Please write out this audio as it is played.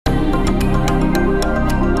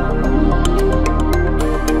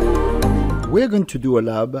we're going to do a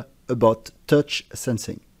lab about touch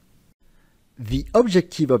sensing. The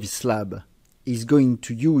objective of this lab is going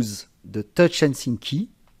to use the touch sensing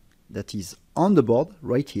key that is on the board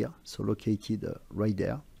right here, so located right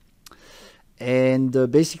there.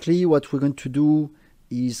 And basically what we're going to do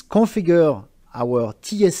is configure our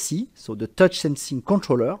TSC, so the touch sensing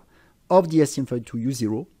controller of the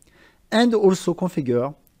STM32U0, and also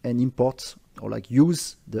configure and import or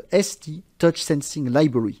use the ST touch sensing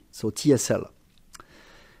library, so TSL.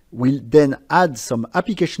 We'll then add some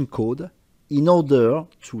application code in order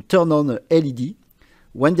to turn on a LED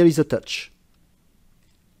when there is a touch.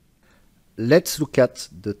 Let's look at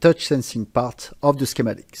the touch sensing part of the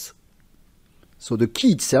schematics. So the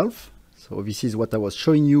key itself, so this is what I was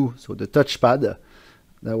showing you, so the touchpad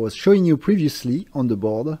that I was showing you previously on the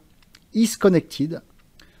board is connected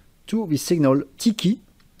to the signal T key.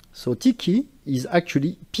 So T key is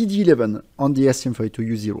actually PD11 on the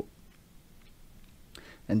STM32U0.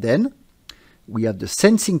 And then we have the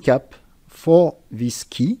sensing cap for this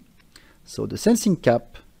key. So the sensing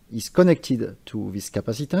cap is connected to this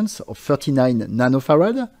capacitance of 39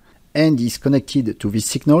 nanofarad and is connected to this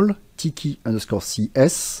signal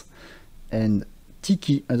TK_CS, and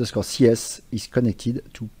TK_CS is connected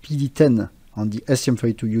to PD10 on the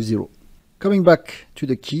STM32U0. Coming back to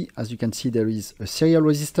the key, as you can see, there is a serial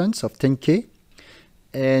resistance of 10K,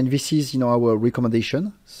 and this is our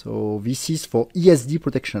recommendation. So this is for ESD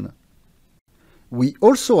protection. We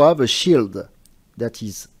also have a shield that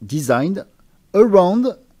is designed around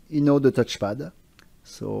the touchpad,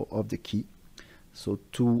 so of the key. So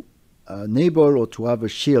to enable or to have a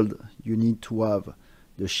shield, you need to have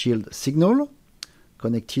the shield signal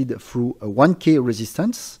connected through a 1K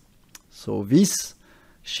resistance. So this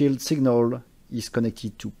shield signal is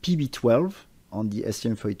connected to PB12 on the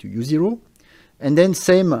STM32U0, and then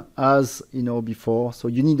same as before. So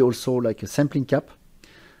you need also a sampling cap,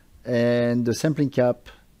 and the sampling cap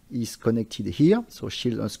is connected here, so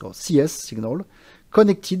shield_CS signal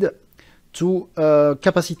connected to a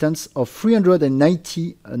capacitance of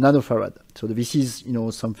 390 nanofarad. So this is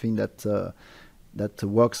something that that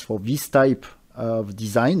works for this type of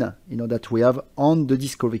design that we have on the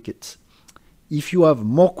Discovery Kit. If you have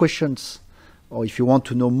more questions, or if you want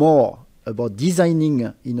to know more about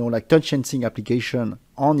designing touch sensing application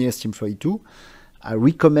on the STM32, I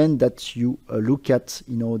recommend that you look at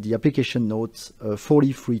the application notes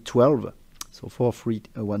 4312, so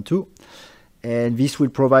 4312, and this will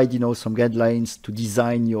provide some guidelines to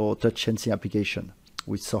design your touch sensing application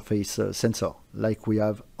with surface sensor like we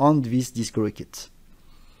have on this Discovery Kit.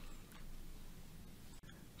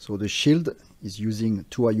 So the shield is using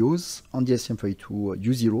two IOs on the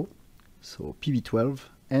STM32U0, so PB12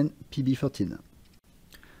 and PB13.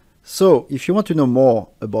 So if you want to know more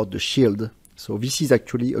about the shield, so this is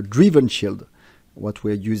actually a driven shield, what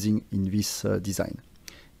we're using in this design.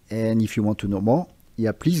 And if you want to know more,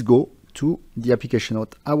 please go to the application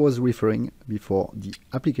note I was referring before, the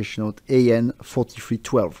application note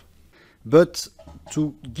AN4312. But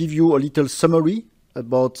to give you a little summary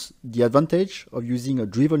about the advantage of using a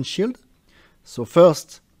driven shield, so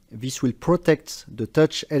first, this will protect the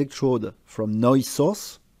touch electrode from noise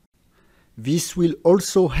source. This will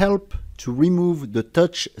also help to remove the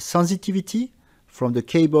touch sensitivity from the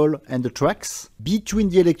cable and the tracks between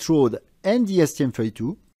the electrode and the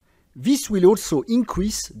STM32. This will also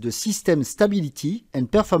increase the system stability and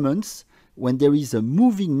performance when there is a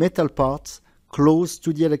moving metal part close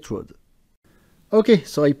to the electrode. Okay,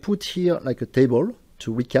 so I put here a table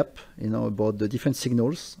to recap about the different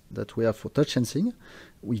signals that we have for touch sensing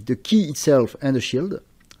with the key itself and the shield.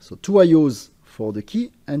 So two IOs for the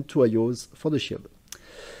key and two IOs for the shield.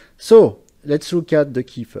 So let's look at the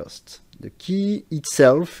key first. The key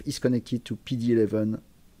itself is connected to PD11,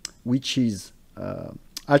 which is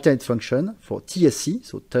alternate function for TSC,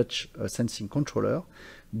 so touch sensing controller,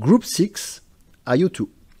 group 6 IO2.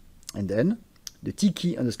 And then the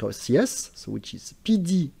TK_CS, so which is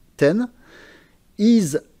PD10,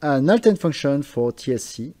 is an alternate function for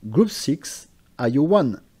TSC, group 6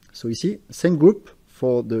 IO1. So you see, same group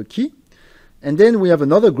for the key. And then we have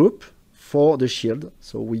another group for the shield.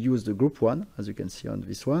 So we use the group 1, as you can see on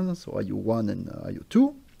this one, so IO1 and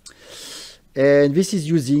IO2. And this is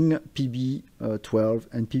using PB12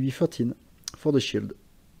 and PB13 for the shield.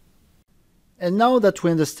 And now that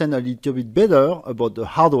we understand a little bit better about the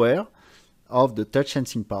hardware of the touch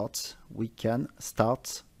sensing parts, we can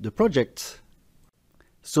start the project.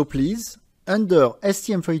 So please, under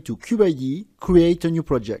STM32CubeIDE, create a new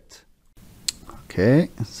project. Okay,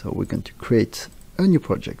 so we're going to create a new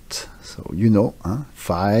project. So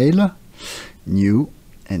File, New,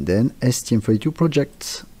 and then STM32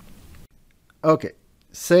 project. Okay,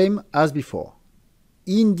 same as before.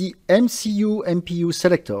 In the MCU MPU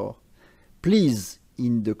selector, please,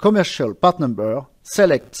 in the commercial part number,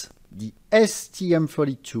 select the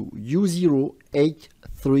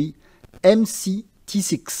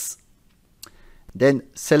STM32U083MC-T6. Then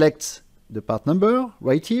select the part number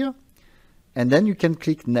right here, and then you can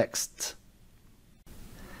click Next.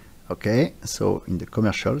 Okay, so in the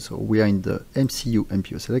commercial, so we are in the MCU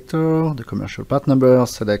MPU selector, the commercial part number,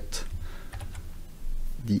 select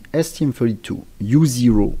the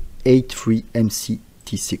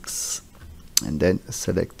STM32U083MC-T6, and then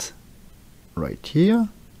select right here,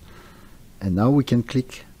 and now we can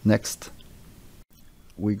click Next.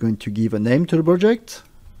 We're going to give a name to the project,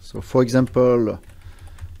 so for example,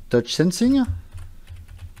 touch sensing,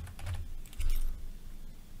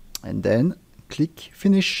 and then click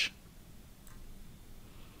Finish.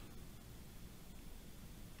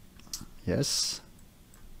 Yes.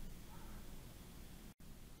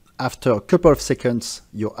 After a couple of seconds,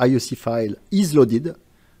 your IOC file is loaded.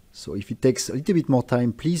 So if it takes a little bit more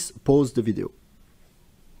time, please pause the video.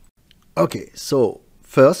 Okay, so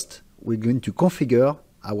first we're going to configure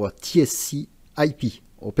our TSC IP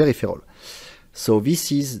or peripheral. So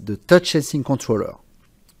this is the touch sensing controller.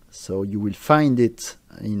 So you will find it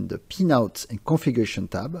in the pinout and configuration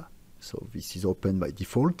tab. So this is open by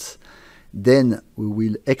default. Then we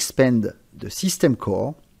will expand the system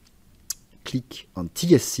core, click on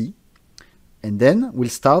TSC, and then we'll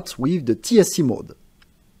start with the TSC mode.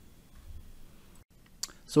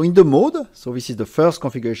 So in the mode, so this is the first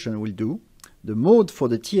configuration we'll do, the mode for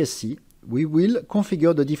the TSC, we will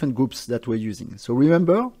configure the different groups that we're using. So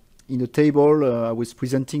remember, in the table I was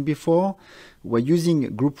presenting before, we're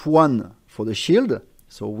using group 1 for the shield,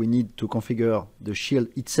 so we need to configure the shield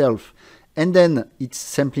itself and then its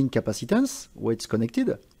sampling capacitance, where it's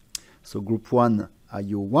connected. So group 1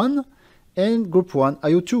 IO1 and group 1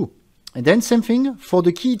 IO2. And then same thing for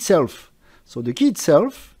the key itself. So the key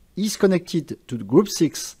itself is connected to the group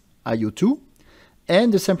 6 IO2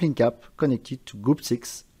 and the sampling cap connected to group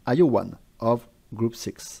 6 IO1 of group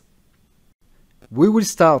 6. We will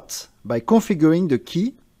start by configuring the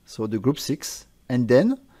key, so the group 6, and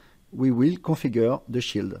then we will configure the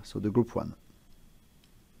shield, so the group 1.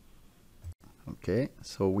 Okay,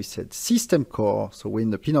 so we said system core, so we're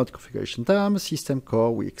in the pinout configuration tab, system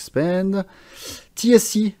core, we expand,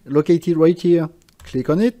 TSC located right here, click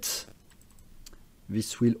on it.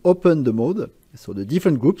 This will open the mode, so the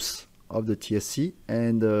different groups of the TSC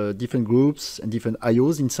and different groups and different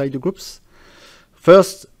IOs inside the groups.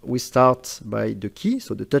 First, we start by the key,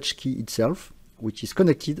 so the touch key itself, which is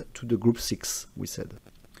connected to the group 6, we said.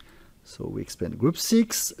 So we expand group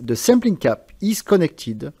 6, the sampling cap is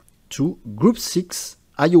connected to group 6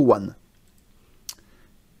 IO1.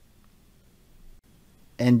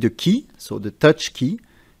 And the key, so the touch key,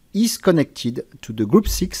 is connected to the group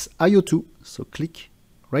 6 IO2. So click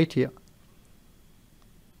right here.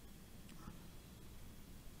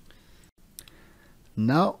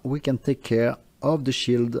 Now we can take care of the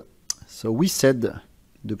shield. So we said the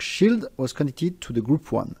shield was connected to the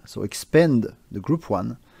group 1. So expand the group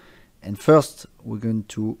 1. And first we're going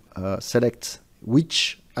to select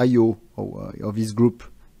which IO of this group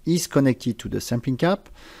is connected to the sampling cap.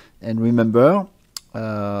 And remember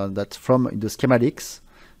that from the schematics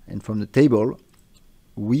and from the table,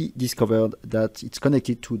 we discovered that it's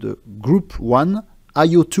connected to the group 1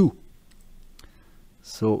 IO2.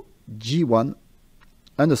 So G1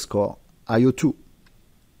 underscore IO2.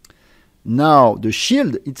 Now the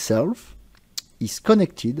shield itself is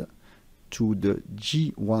connected to the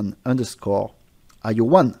G1 underscore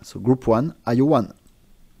IO1, so group 1 IO1.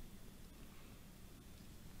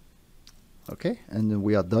 Okay, and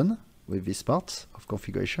we are done with this part of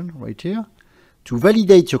configuration right here. To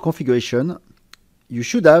validate your configuration, you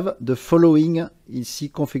should have the following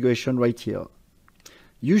EC configuration right here.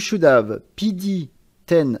 You should have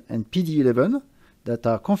PD10 and PD11 that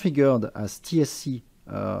are configured as TSC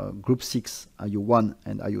group 6 IO1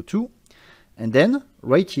 and IO2. And then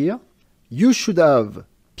right here, you should have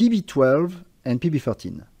PB12 and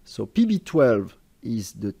PB13. So PB12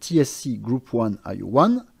 is the TSC group 1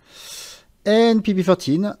 IO1 and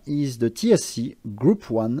PB13 is the TSC group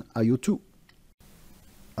 1 IO2.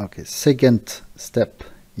 Okay, second step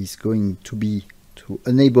is going to be to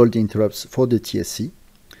enable the interrupts for the TSC.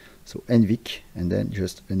 So NVIC and then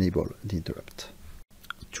just enable the interrupt.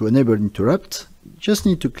 To enable interrupt, just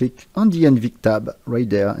need to click on the NVIC tab right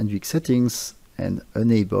there, NVIC settings, and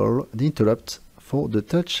enable the interrupt for the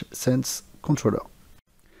touch sense controller.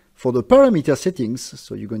 For the parameter settings,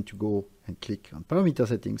 so you're going to go and click on parameter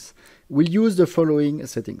settings, we'll use the following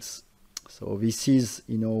settings. So this is,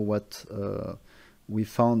 what we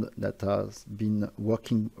found that has been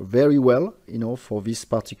working very well, for this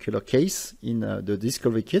particular case in the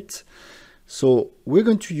Discovery Kit. So we're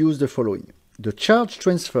going to use the following. The charge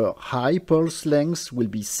transfer high pulse length will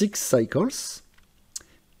be 6 cycles.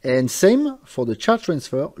 And same for the charge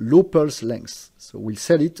transfer low pulse length. So we'll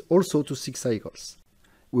set it also to 6 cycles.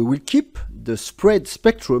 We will keep the spread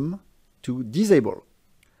spectrum to disable.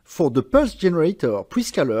 For the pulse generator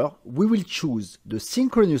prescaler, we will choose the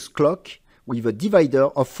synchronous clock with a divider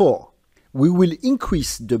of 4. We will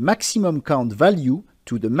increase the maximum count value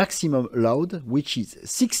to the maximum allowed, which is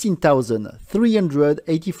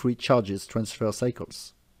 16,383 charges transfer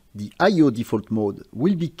cycles. The I/O default mode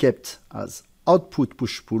will be kept as output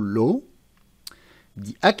push-pull low.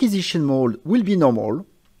 The acquisition mode will be normal,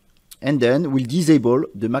 and then we'll disable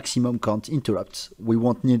the maximum count interrupts. We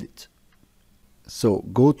won't need it. So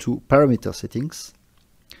go to parameter settings.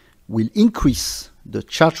 We'll increase the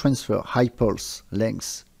charge transfer high pulse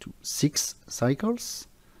length to 6 cycles.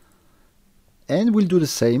 And we'll do the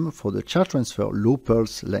same for the charge transfer low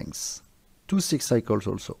pulse length to 6 cycles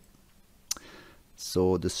also.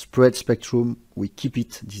 So the spread spectrum, we keep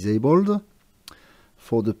it disabled.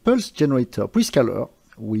 For the pulse generator prescaler,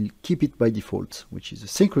 we'll keep it by default, which is a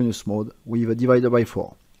synchronous mode with a divider by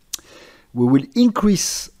 4. We will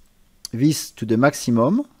increase this to the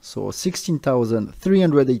maximum, so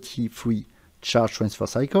 16,383 charge transfer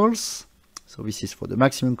cycles. So this is for the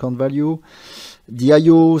maximum count value. The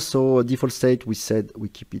I/O, so default state, we said we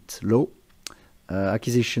keep it low.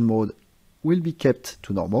 Acquisition mode will be kept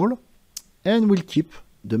to normal. And we'll keep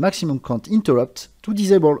the maximum count interrupt to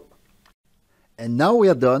disable. And now we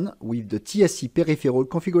are done with the TSC peripheral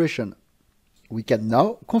configuration. We can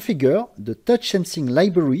now configure the touch sensing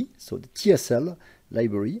library, so the TSL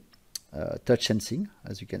library, touch sensing,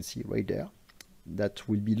 as you can see right there, that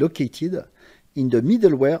will be located in the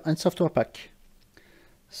middleware and software pack.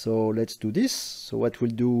 So let's do this. So what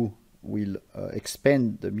we'll do, we'll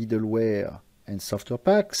expand the middleware and software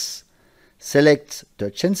packs, select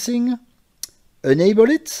touch sensing, enable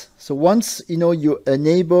it. So once you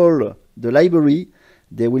enable the library,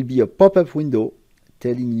 there will be a pop-up window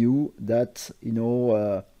telling you that you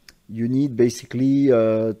need basically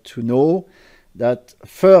to know that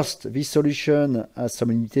first this solution has some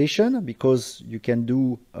limitation because you can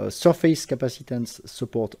do surface capacitance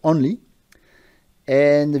support only,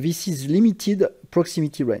 and this is limited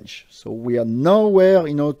proximity range. So we are nowhere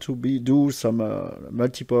to do some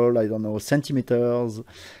multiple, I don't know, centimeters.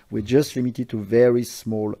 We're just limited to very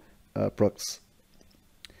small prox.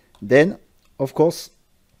 Then, of course,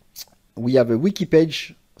 we have a wiki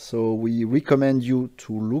page. So we recommend you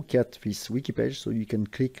to look at this wiki page. So you can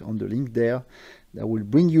click on the link there. That will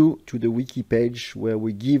bring you to the wiki page where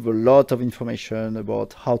we give a lot of information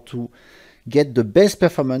about how to get the best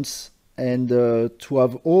performance and to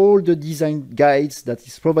have all the design guides that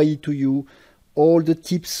is provided to you, all the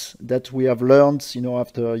tips that we have learned,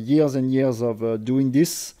 after years and years of doing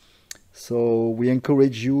this. So we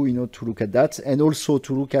encourage you, to look at that, and also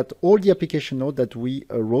to look at all the application notes that we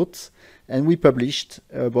wrote and we published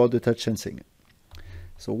about the touch sensing.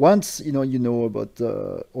 So once you know about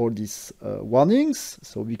all these warnings,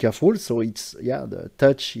 so be careful. So it's the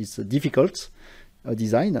touch is a difficult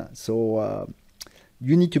design, so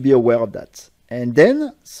you need to be aware of that. And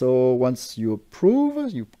then, so once you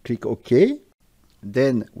approve, you click OK.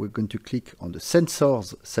 Then we're going to click on the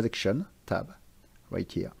Sensors Selection tab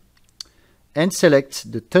right here and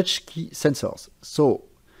select the touch key sensors. So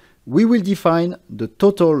we will define the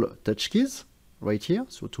total touch keys right here,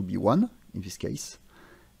 so to be 1 in this case.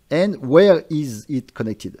 And where is it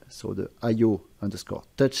connected? So the IO underscore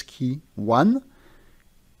touch key 1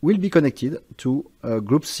 will be connected to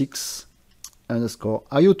group 6 underscore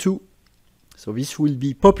IO2. So this will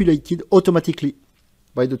be populated automatically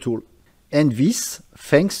by the tool. And this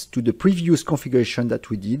thanks to the previous configuration that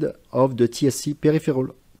we did of the TSC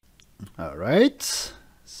peripheral. All right,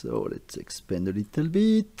 so let's expand a little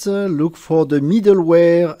bit. Look for the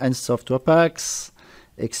middleware and software packs.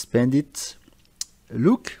 Expand it.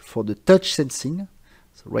 Look for the touch sensing,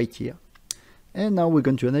 so right here. And now we're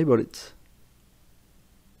going to enable it.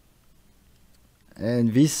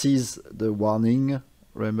 And this is the warning,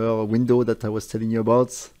 remember, window that I was telling you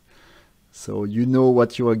about. So you know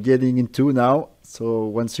what you are getting into now. So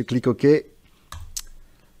once you click OK,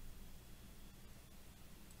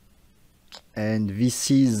 and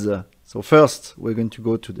this is, so first we're going to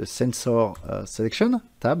go to the sensor selection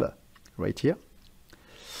tab right here.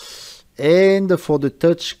 And for the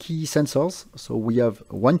touch key sensors, so we have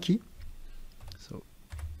one key. So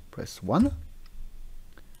press 1.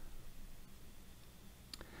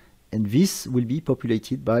 and this will be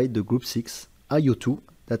populated by the group 6 IO2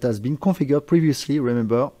 that has been configured previously,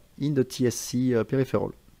 remember, in the TSC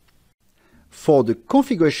peripheral. For the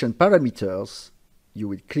configuration parameters, you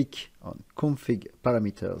will click on Config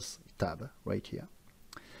Parameters tab right here.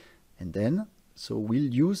 And then, so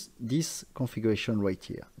we'll use this configuration right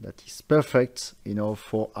here. That is perfect,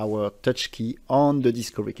 for our touch key on the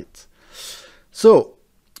Discovery Kit. So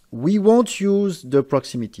we won't use the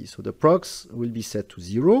proximity. So the prox will be set to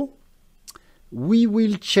 0. We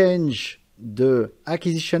will change the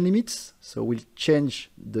acquisition limits. So we'll change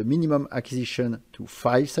the minimum acquisition to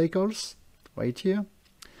 5 cycles right here.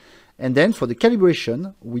 And then for the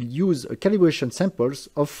calibration, we'll use a calibration samples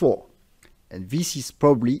of 4. And this is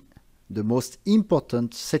probably the most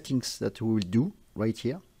important settings that we will do right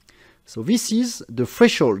here. So this is the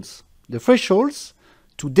thresholds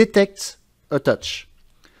to detect a touch.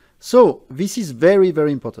 So this is very,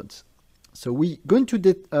 very important. So we're going to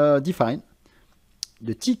define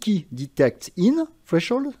the T key detect in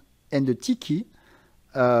threshold and the T key,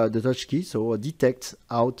 the touch key, so detect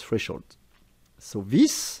out threshold. So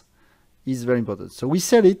this is very important. So we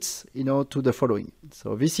set it, to the following.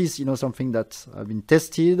 So this is, something that have been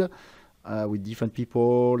tested with different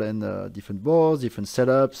people and different boards, different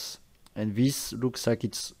setups, and this looks like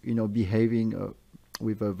it's, behaving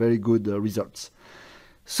with a very good results.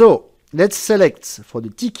 So let's select for the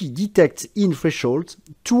T key detect in threshold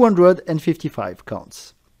 255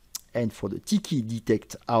 counts, and for the T key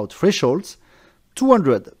detect out thresholds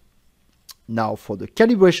 200. Now for the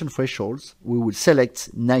calibration thresholds, we will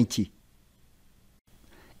select 90.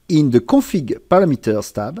 In the Config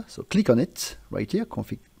Parameters tab, so click on it right here,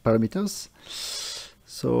 Config Parameters.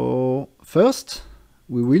 So first,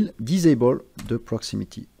 we will disable the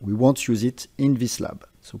proximity. We won't use it in this lab.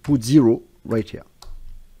 So put 0 right here.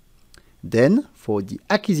 Then for the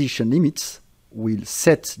acquisition limits, we'll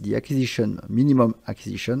set the minimum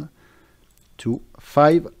acquisition to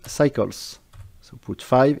 5 cycles. So put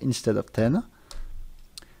 5 instead of 10.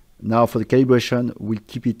 Now for the calibration, we'll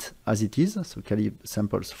keep it as it is. So calib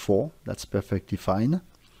samples 4, that's perfectly fine.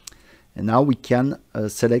 And now we can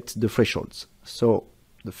select the thresholds. So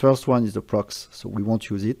the first one is the prox, so we won't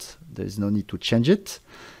use it. There is no need to change it.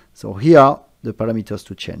 So here are the parameters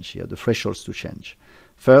to change, here the thresholds to change.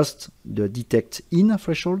 First, the detect in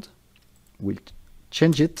threshold, we'll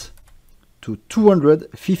change it to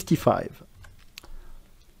 255.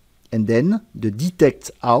 And then the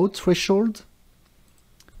detect out threshold,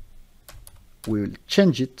 we will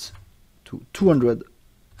change it to 200.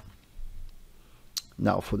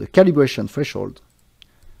 Now for the calibration threshold,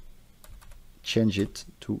 change it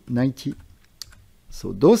to 90.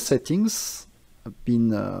 So those settings have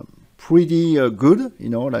been pretty good,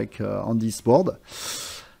 on this board.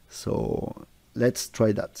 So let's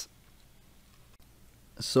try that.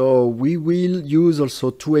 So we will use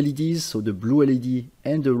also 2 LEDs, so the blue LED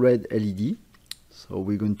and the red LED. So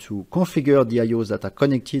we're going to configure the IOs that are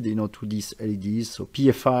connected, to these LEDs, so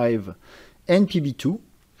PA5 and PB2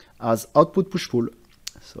 as output push-pull.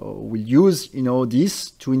 So we'll use,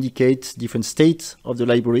 this to indicate different states of the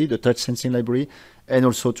library, the touch sensing library, and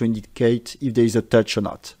also to indicate if there is a touch or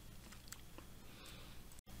not.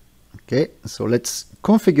 Okay, so let's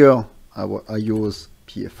configure our IOs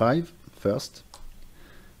PA5 first.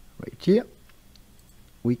 Right here,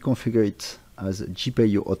 we configure it as a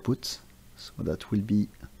GPIO output. So that will be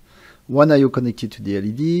one IO connected to the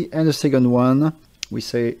LED, and the second one, we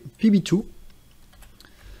say PB2.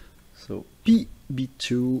 So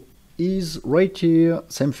PB2 is right here,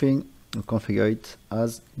 same thing, we configure it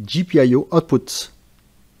as GPIO output.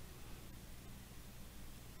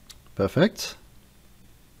 Perfect.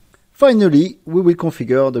 Finally, we will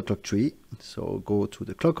configure the clock tree. So go to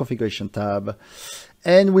the clock configuration tab,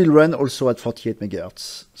 and we'll run also at 48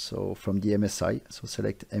 MHz. So from the MSI, so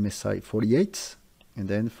select MSI 48, and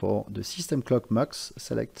then for the system clock mux,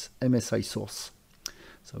 select MSI source.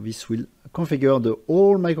 So this will configure the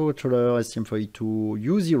whole microcontroller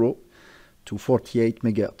STM32U0 to 48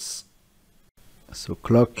 MHz. So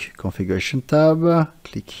clock configuration tab,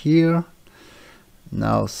 click here.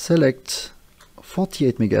 Now select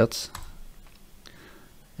 48 MHz,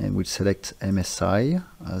 and we'll select MSI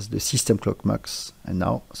as the system clock mux. And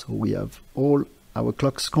now, so we have all our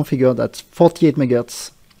clocks configured at 48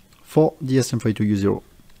 MHz for the STM32U0.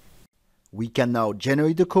 We can now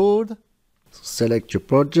generate the code. So select your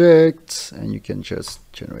project, and you can just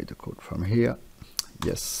generate the code from here.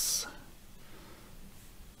 Yes.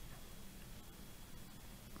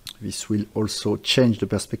 This will also change the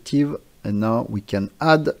perspective, and now we can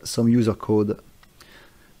add some user code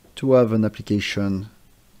to have an application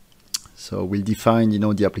So we'll define,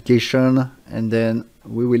 the application, and then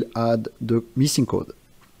we will add the missing code.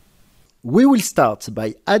 We will start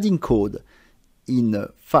by adding code in a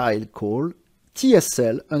file called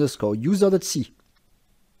tsl_user.c.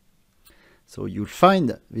 So you'll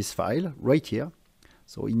find this file right here.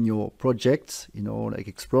 So in your project, like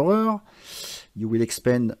Explorer, you will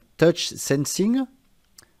expand touch sensing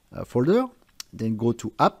folder, then go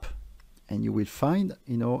to app, and you will find,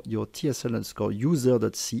 your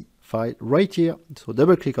tsl_user.c file right here. So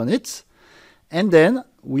double click on it, and then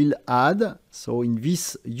we'll add, so in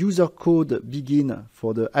this user code begin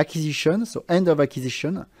for the acquisition, so end of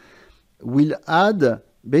acquisition, we'll add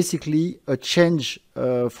basically a change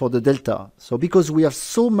for the delta. So because we have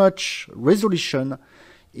so much resolution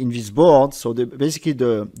in this board, so basically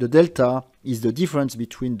the delta is the difference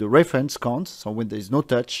between the reference count, so when there is no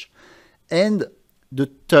touch, and the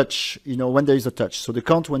touch, when there is a touch, so the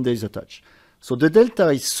count when there is a touch. So the delta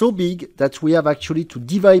is so big that we have actually to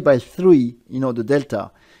divide by 3, the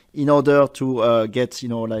delta, in order to get,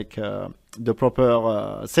 the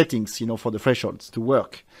proper settings, for the thresholds to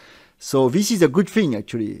work. So this is a good thing,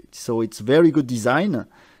 actually. So it's very good design,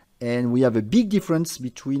 and we have a big difference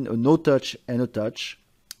between a no touch and a touch.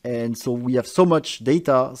 And so we have so much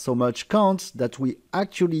data, so much counts, that we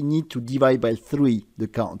actually need to divide by 3 the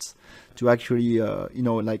counts to actually,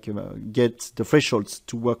 get the thresholds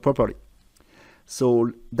to work properly.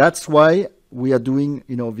 So that's why we are doing,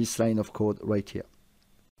 this line of code right here.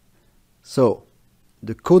 So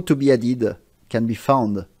the code to be added can be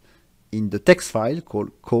found in the text file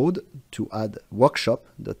called code to add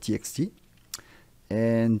workshop.txt.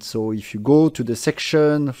 And so if you go to the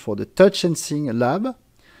section for the touch sensing lab,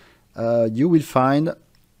 you will find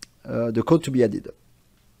the code to be added.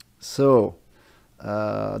 So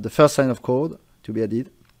the first line of code to be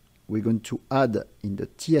added, we're going to add in the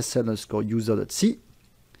tsl_user.c,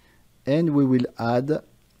 and we will add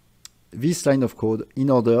this line of code in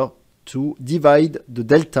order to divide the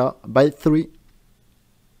delta by 3.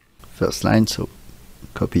 First line, so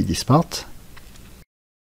copy this part.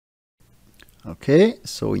 Okay,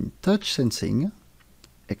 so in touch sensing,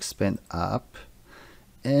 expand app,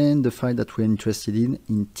 and the file that we're interested in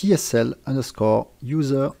tsl_user.c.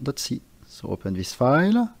 So open this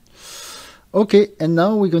file. Okay, and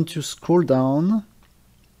now we're going to scroll down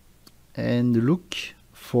and look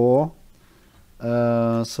for,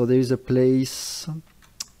 so there is a place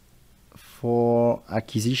for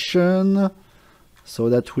acquisition. So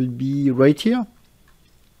that will be right here.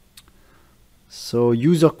 So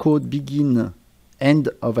user code begin end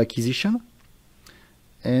of acquisition.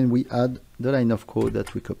 And we add the line of code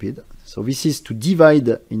that we copied. So this is to divide,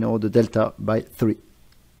 the delta by 3.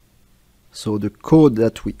 So the code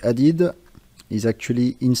that we added is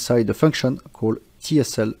actually inside the function called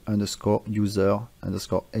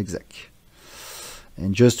tsl_user_exec.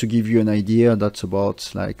 And just to give you an idea, that's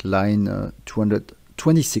about like line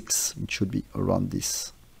 226. It should be around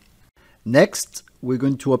this. Next, we're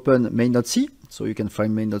going to open main.c. So you can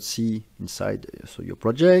find main.c inside your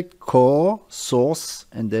project, core, source,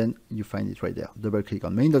 and then you find it right there. Double click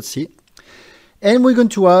on main.c. And we're going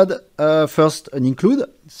to add first an include.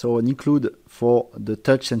 So an include for the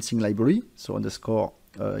touch sensing library. So underscore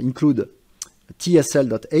include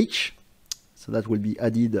tsl.h. So that will be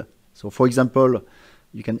added. So for example,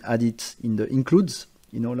 you can add it in the includes,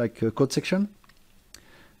 like a code section.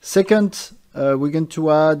 Second, we're going to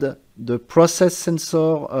add the process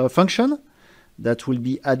sensor function that will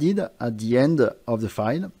be added at the end of the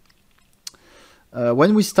file.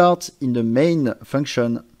 When we start in the main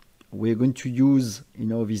function, we're going to use,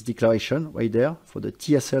 this declaration right there for the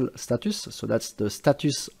TSL status. So that's the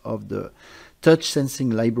status of the touch sensing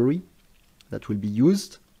library that will be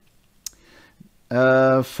used.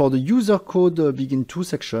 For the user code begin to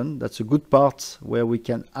section, that's a good part where we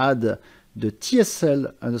can add the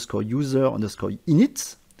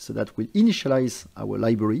tsl_user_init. So that will initialize our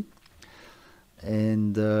library.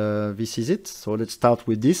 And this is it. So let's start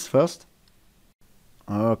with this first.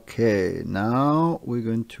 Okay, now we're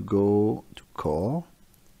going to go to core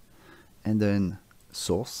and then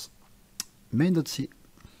source, main.c.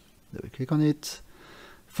 Double click on it.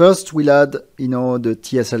 First, we'll add, the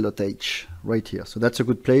tsl.h right here. So that's a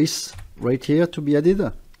good place right here to be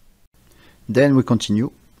added. Then we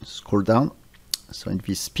continue, scroll down. So in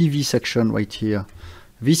this PV section right here,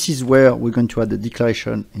 this is where we're going to add the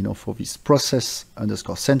declaration, for this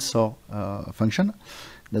process_sensor function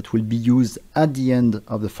that will be used at the end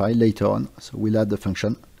of the file later on. So we'll add the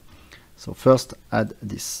function. So first, add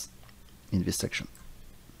this in this section.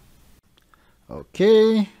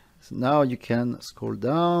 Okay, so now you can scroll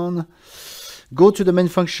down, go to the main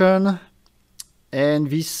function, and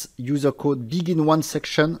this user code begin one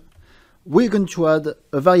section, we're going to add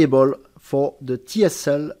a variable for the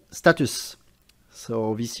TSL status.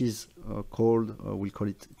 So this is called, we'll call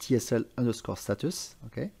it TSL underscore status,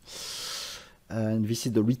 okay? And this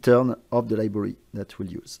is the return of the library that we'll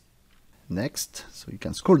use. Next, so you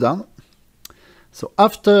can scroll down. So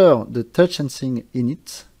after the touch sensing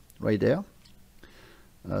init, right there,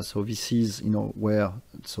 so this is, where,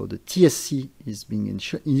 so the TSC is being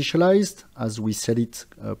initialized as we said it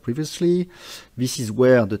previously. This is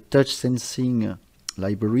where the touch sensing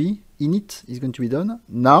library init is going to be done.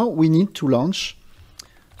 Now we need to launch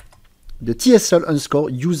the TSL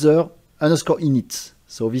underscore user underscore init.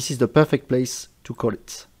 So this is the perfect place to call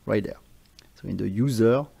it right there. So in the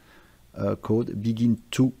user code begin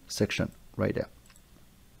to section right there.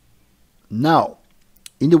 Now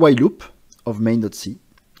in the while loop of main.c,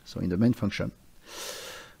 so in the main function,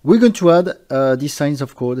 we're going to add these lines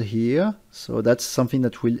of code here. So that's something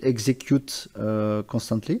that will execute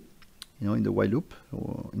constantly, in the while loop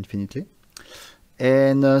or infinitely.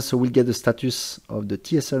 And so we'll get the status of the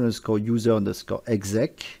TSL underscore user underscore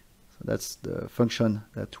exec. So that's the function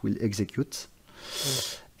that will execute.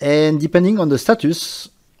 And depending on the status,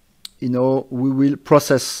 we will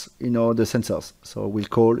process, the sensors. So we'll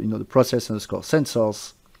call, the process underscore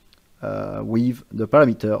sensors with the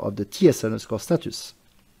parameter of the TSL underscore status.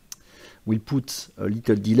 We'll put a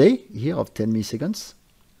little delay here of 10 milliseconds.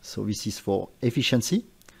 So this is for efficiency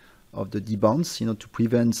of the debounce, to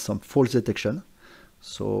prevent some false detection.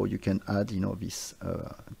 So you can add, this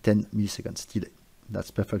 10 milliseconds delay. That's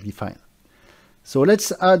perfectly fine. So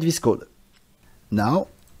let's add this code. Now,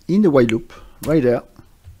 in the while loop, right there,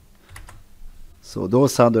 so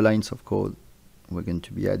those are the lines of code we're going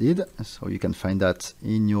to be added. So you can find that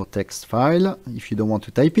in your text file if you don't want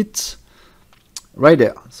to type it. Right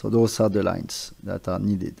there. So those are the lines that are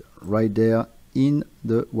needed right there in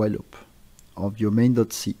the while loop of your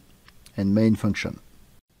main.c and main function.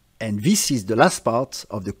 And this is the last part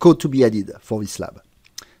of the code to be added for this lab.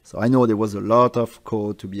 So I know there was a lot of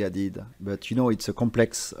code to be added, but it's a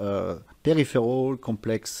complex peripheral,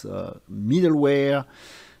 complex middleware,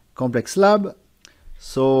 complex lab.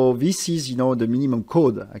 So this is, the minimum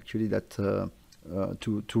code actually that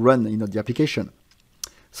to run, the application.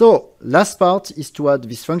 So last part is to add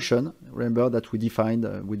this function. Remember that we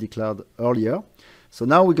defined, we declared earlier. So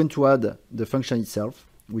now we're going to add the function itself,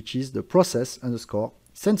 which is the process underscore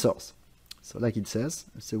sensors. So like it says,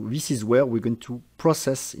 so this is where we're going to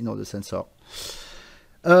process, the sensor.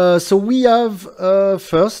 So we have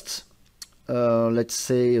first, let's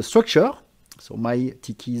say a structure. So my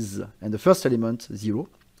T keys and the first element 0.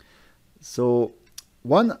 So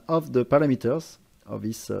one of the parameters of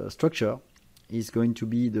this structure is going to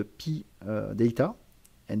be the P data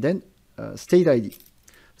and then state ID.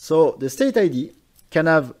 So the state ID can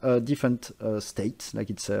have different states,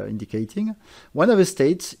 like it's indicating. One of the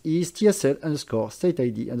states is TSL underscore state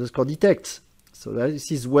ID underscore detect. So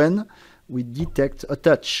this is when we detect a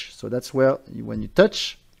touch. So that's where when you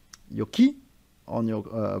touch your key on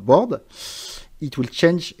your board, it will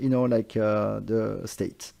change, the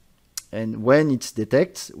state. And when it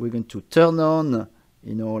detects, we're going to turn on,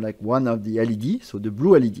 like one of the LED, so the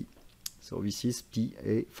blue LED. So this is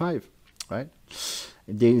PA5, right?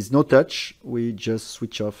 There is no touch, we just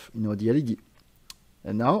switch off, the LED.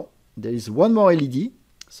 And now there is one more LED,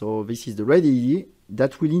 so this is the red LED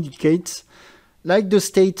that will indicate like the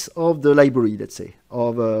state of the library, let's say,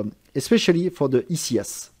 of especially for the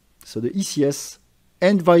ECS. So the ECS,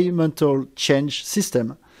 environmental change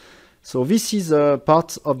system. So this is a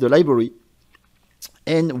part of the library.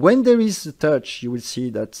 And when there is a touch, you will see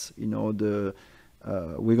that, we're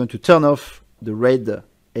going to turn off the red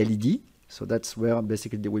LED. So that's where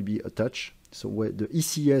basically there will be a touch. So where the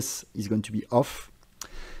ECS is going to be off.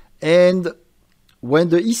 And when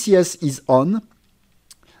the ECS is on,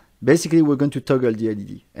 basically we're going to toggle the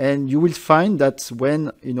LED. And you will find that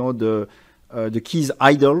when, the key is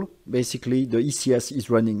idle, basically the ECS is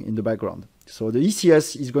running in the background. So the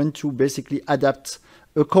ECS is going to basically adapt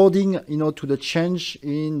according, to the change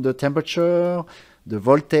in the temperature, the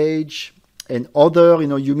voltage, and other,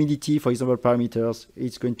 humidity, for example, parameters.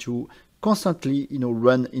 It's going to constantly,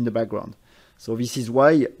 run in the background. So this is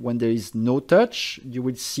why when there is no touch, you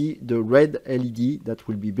will see the red LED that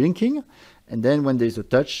will be blinking. And then when there is a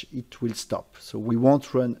touch, it will stop. So we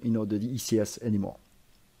won't run, the ECS anymore.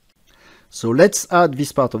 So let's add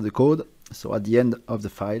this part of the code. So at the end of the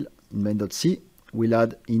file in main.c, we'll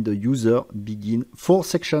add in the user begin for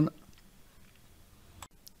section.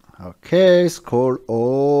 Okay, scroll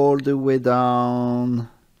all the way down.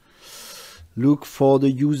 look for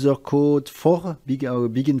the user code for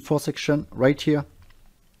begin for section right here,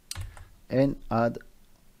 and add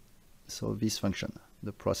this function,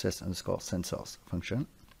 the process underscore sensors function,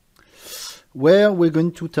 where we're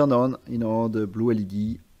going to turn on the blue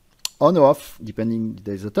LED on or off depending if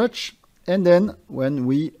there's a touch, and then when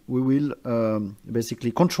we will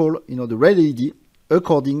basically control the red LED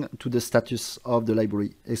according to the status of the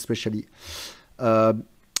library, especially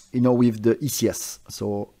with the ECS,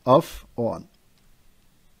 so off or on.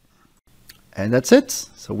 And that's it.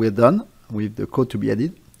 So we're done with the code to be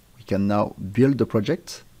added. We can now build the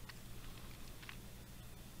project.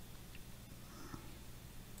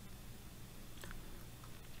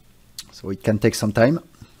 So it can take some time.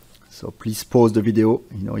 So please pause the video,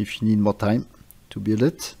 if you need more time to build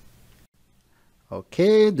it.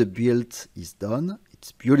 Okay, the build is done.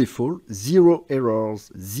 It's beautiful. 0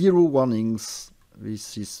 errors, 0 warnings.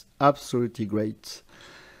 This is absolutely great.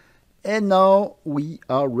 And now we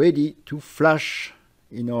are ready to flash,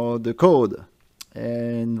 the code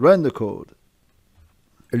and run the code.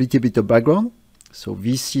 A little bit of background. So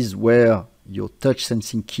this is where your touch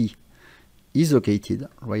sensing key is located,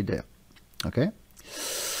 right there. Okay.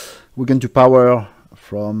 We're going to power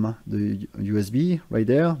from the USB right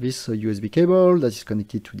there, this USB cable that is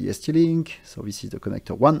connected to the ST-Link. So this is the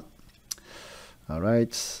connector 1. All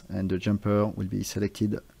right, and the jumper will be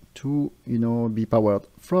selected to be powered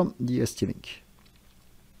from the ST-Link.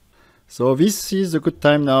 So this is a good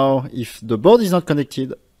time now. If the board is not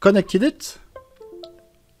connected, connected it.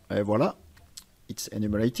 And voila, it's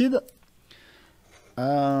enumerated.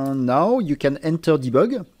 Now you can enter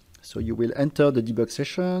debug. So you will enter the debug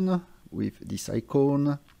session with this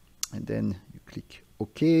icon, and then you click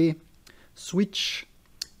OK, switch,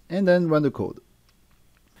 and then run the code.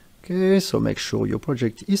 Okay, so make sure your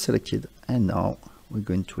project is selected, and now we're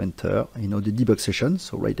going to enter, the debug session.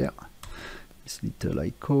 So right there, this little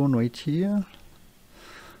icon right here.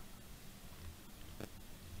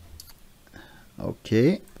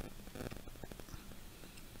 Okay.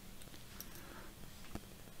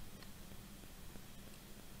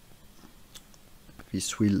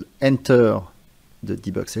 This will enter the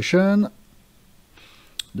debug session.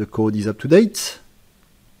 The code is up to date.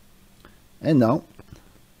 And now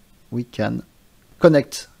we can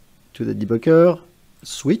connect to the debugger,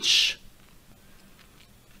 switch.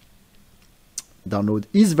 Download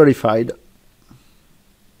is verified.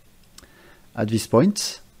 At this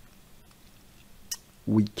point,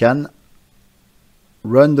 we can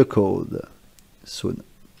run the code soon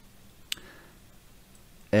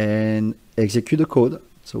and execute the code.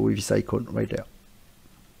 So with this icon right there.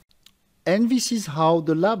 And this is how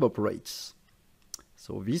the lab operates.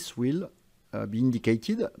 So this will be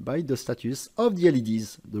indicated by the status of the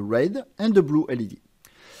LEDs, the red and the blue LED.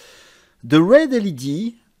 The red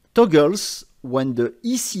LED toggles when the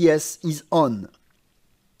ECS is on.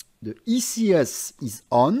 The ECS is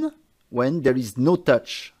on when there is no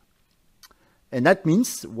touch. And that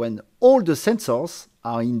means when all the sensors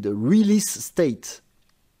are in the release state.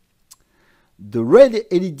 The red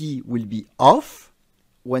LED will be off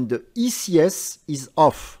when the ECS is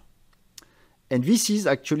off. And this is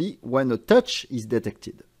actually when a touch is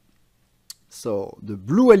detected. So the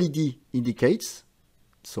blue LED indicates,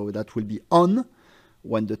 so that will be on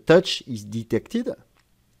when the touch is detected,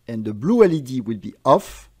 and the blue LED will be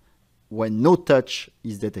off when no touch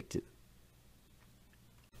is detected.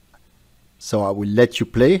 So I will let you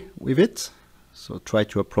play with it. So try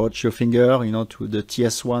to approach your finger, to the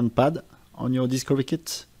TS1 pad on your Discovery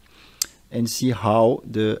Kit and see how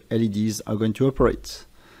the LEDs are going to operate.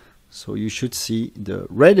 So you should see the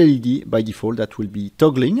red LED by default that will be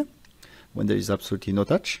toggling when there is absolutely no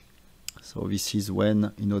touch. So this is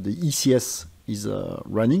when the ECS is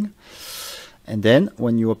running. And then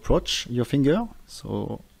when you approach your finger,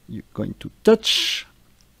 so you're going to touch.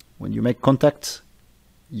 When you make contact,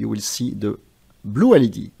 you will see the blue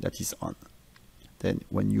LED that is on. Then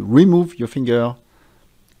when you remove your finger,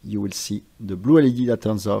 you will see the blue LED that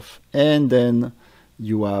turns off, and then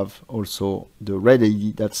you have also the red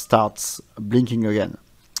LED that starts blinking again.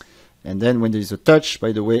 And then when there is a touch,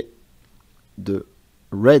 by the way, the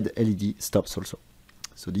red LED stops also.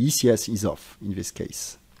 So the ECS is off in this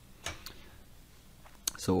case.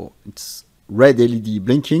 So it's red LED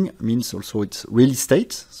blinking means also it's release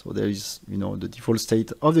state. So there is, the default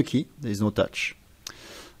state of the key. There is no touch.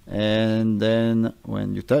 And then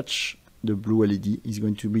when you touch, the blue LED is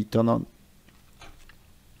going to be turned on.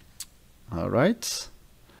 All right.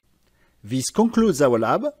 This concludes our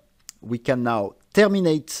lab. We can now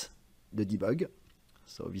terminate the debug.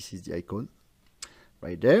 So this is the icon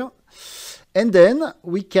right there. And then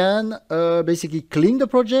we can basically clean the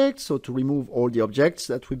project, so to remove all the objects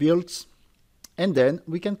that we built, and then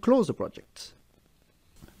we can close the project.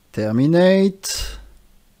 Terminate,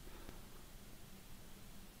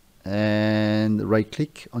 and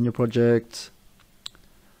right-click on your project,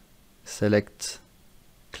 select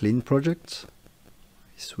Clean Project.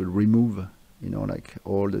 This will remove, like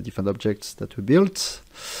all the different objects that we built.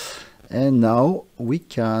 And now we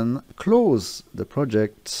can close the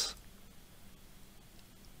project.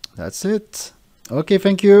 That's it. Okay,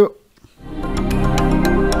 thank you.